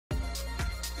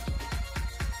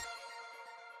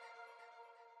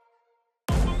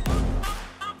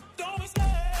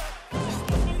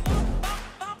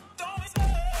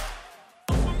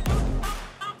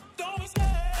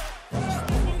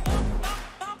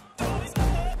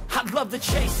love the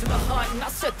chase and the hunt, and I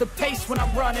set the pace when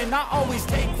I'm running. I always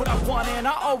take what I want and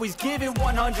I always give it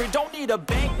 100. Don't need a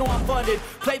bank, no I'm funded.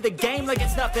 Play the game like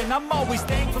it's nothing. I'm always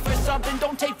thankful for something.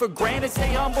 Don't take for granted,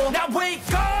 stay humble. Now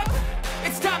wake up!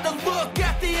 It's time to look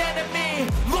at the enemy.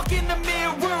 Look in the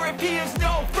mirror if he is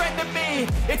no friend to me.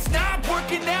 It's not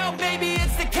working out, maybe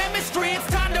it's the chemistry. It's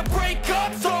time to break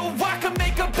up so I can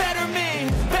make a better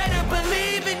me. Better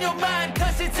believe in your mind,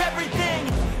 cause it's everything.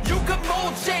 You can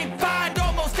mold, shape, find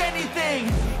almost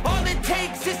anything. All it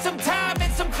takes is some time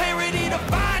and some clarity to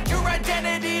find your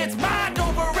identity. It's mind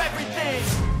over everything.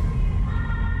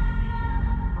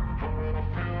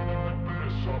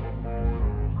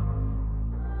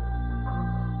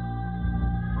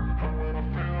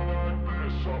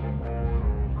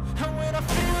 And when I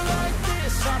feel like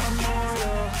this, I'm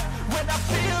immortal. When I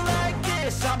feel like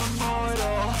this, I'm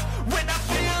immortal. When I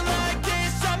feel like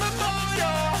this, I'm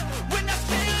immortal. When I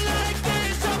feel like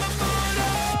this, I'm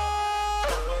immortal.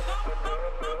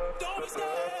 Don't be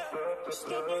scared. Just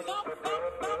give me up.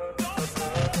 Don't be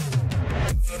scared.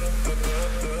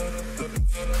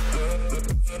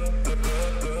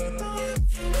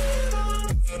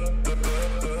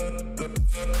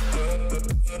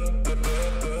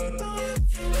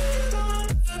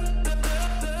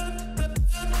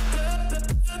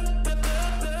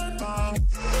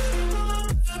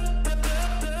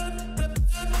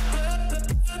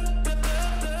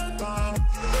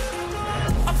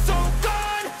 I'm so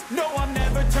gone, no I'm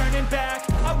never turning back.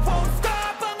 I won't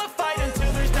stop, I'ma fight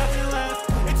until there's nothing left.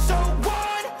 It's so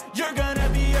on, you're gonna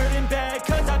be hurting bad,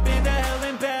 cause I've been to hell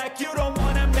and back. You don't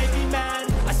wanna make me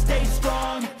mad, I stay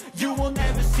strong, you will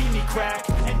never see me crack.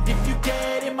 And if you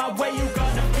get in my way, you're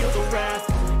gonna feel the wrath.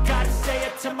 Gotta say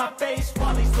it to my face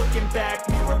while he's looking back.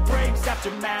 Mirror breaks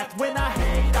after math, when I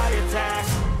hate I attack.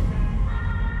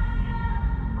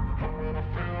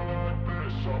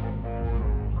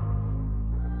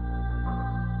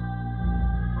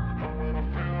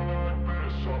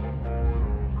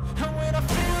 And when I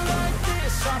feel like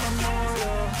this, I'm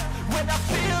immortal. When I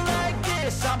feel like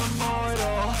this, I'm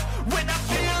immortal. When I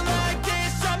feel like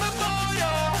this, I'm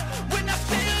immortal. When I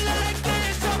feel like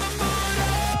this, I'm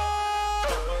immortal.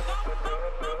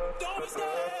 Don't be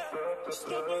scared. Just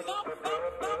give me up.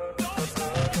 Don't be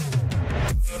scared.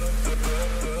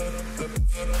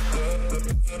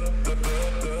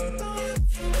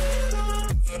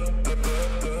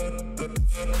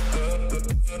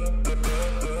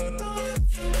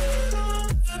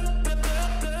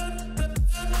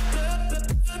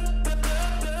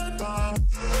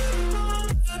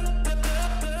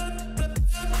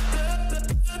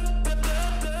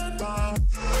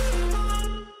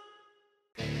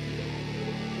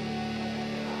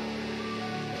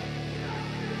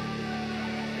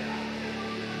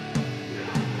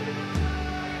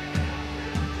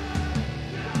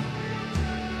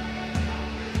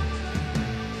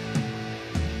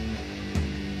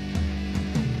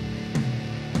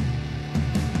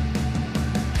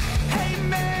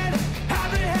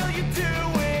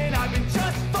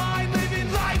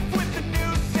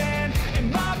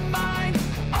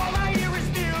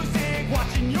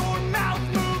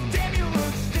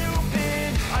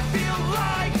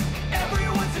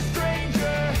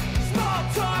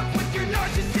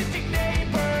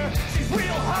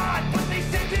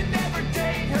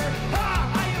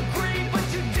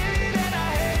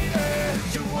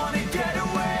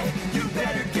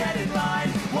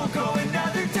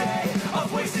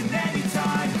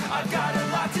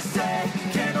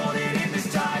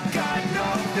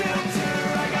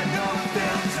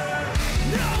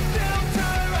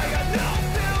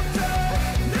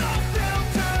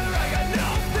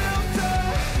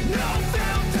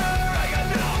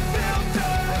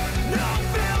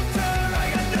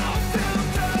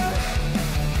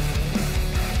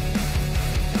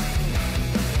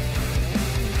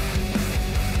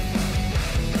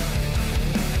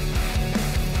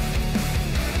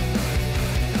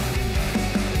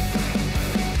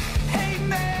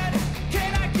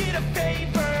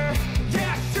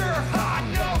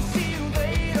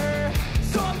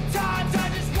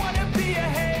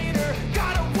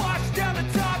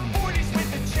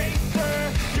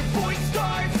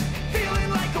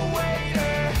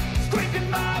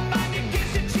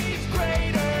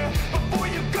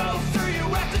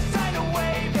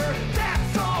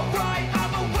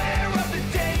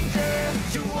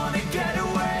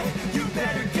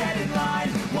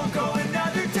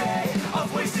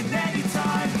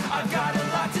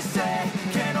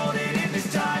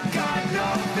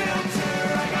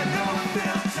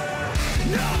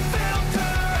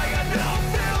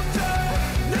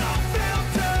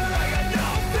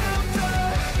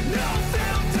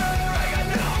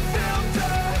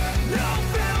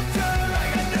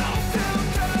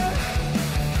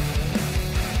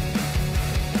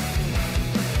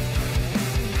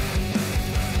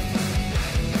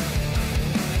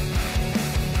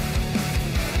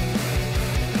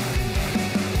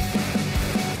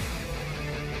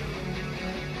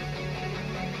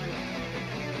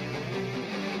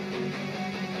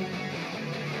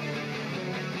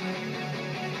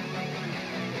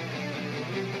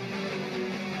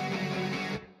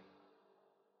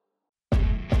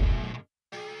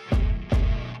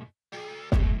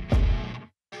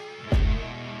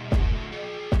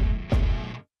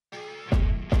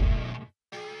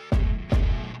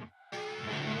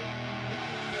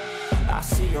 I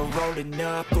see her rolling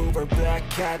up, Uber black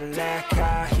Cadillac,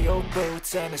 high heel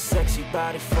boots and a sexy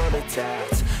body full of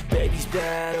tats. Baby's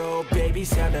bad, oh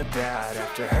baby's hella bad.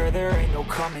 After her there ain't no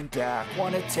coming back.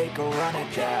 Wanna take a run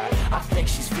at that. I think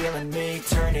she's feeling me,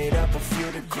 turn it up a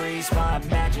few degrees. My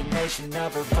imagination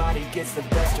of her body gets the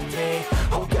best of me.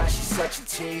 Oh gosh, she's such a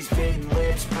tease, bitten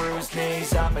lips, bruised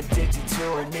knees. I'm addicted to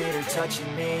her, need her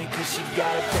touching me. Cause she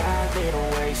got a bad little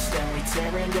waist, and we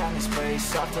tearing down this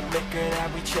place. Off the liquor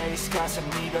that we chase, got some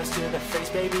egos to the face.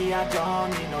 Baby, I don't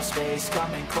need no space,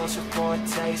 coming closer for a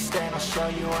taste. And I'll show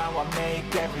you how I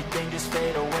make everything just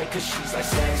fade away. Cause she's like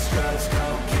sex, drugs,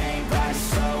 cocaine, body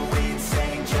so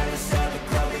insane. Jealous of the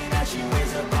clothing that she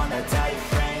wears up on that tight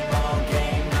frame. All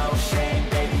game, no shame,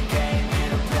 baby came here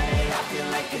to play. I feel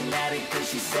like an addict cause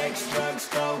she's sex, drugs,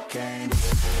 cocaine.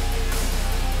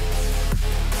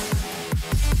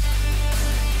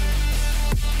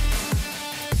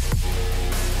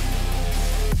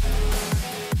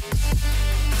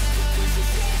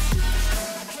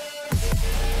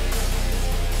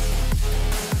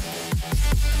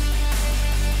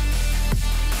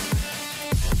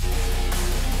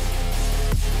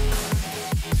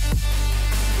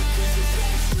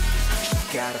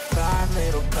 Got a fine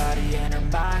little body and her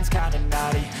mind's kinda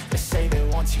naughty. They say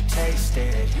that once you taste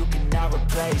it, you cannot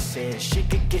replace it. She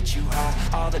could get you high,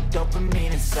 all the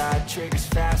dopamine inside triggers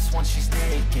fast once she's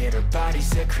naked. Her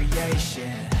body's a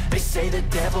creation. They say the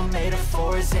devil made her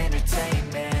for his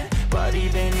entertainment, but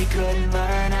even he couldn't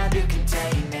learn how to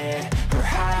contain it. Her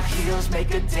high heels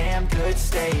make a damn good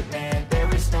statement.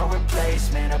 There is no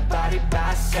replacement, a body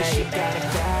by Satan. Cause she got a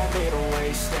bad little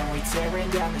waist, and we tearing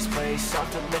down this place.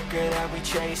 Off the liquor that we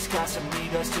chase, got some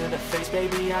egos to the face.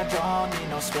 Baby, I don't need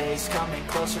no space, coming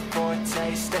closer for a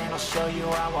taste. And I'll show you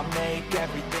how I make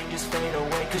everything just fade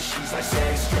away. Cause she's like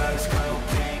sex, drugs,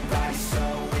 cocaine,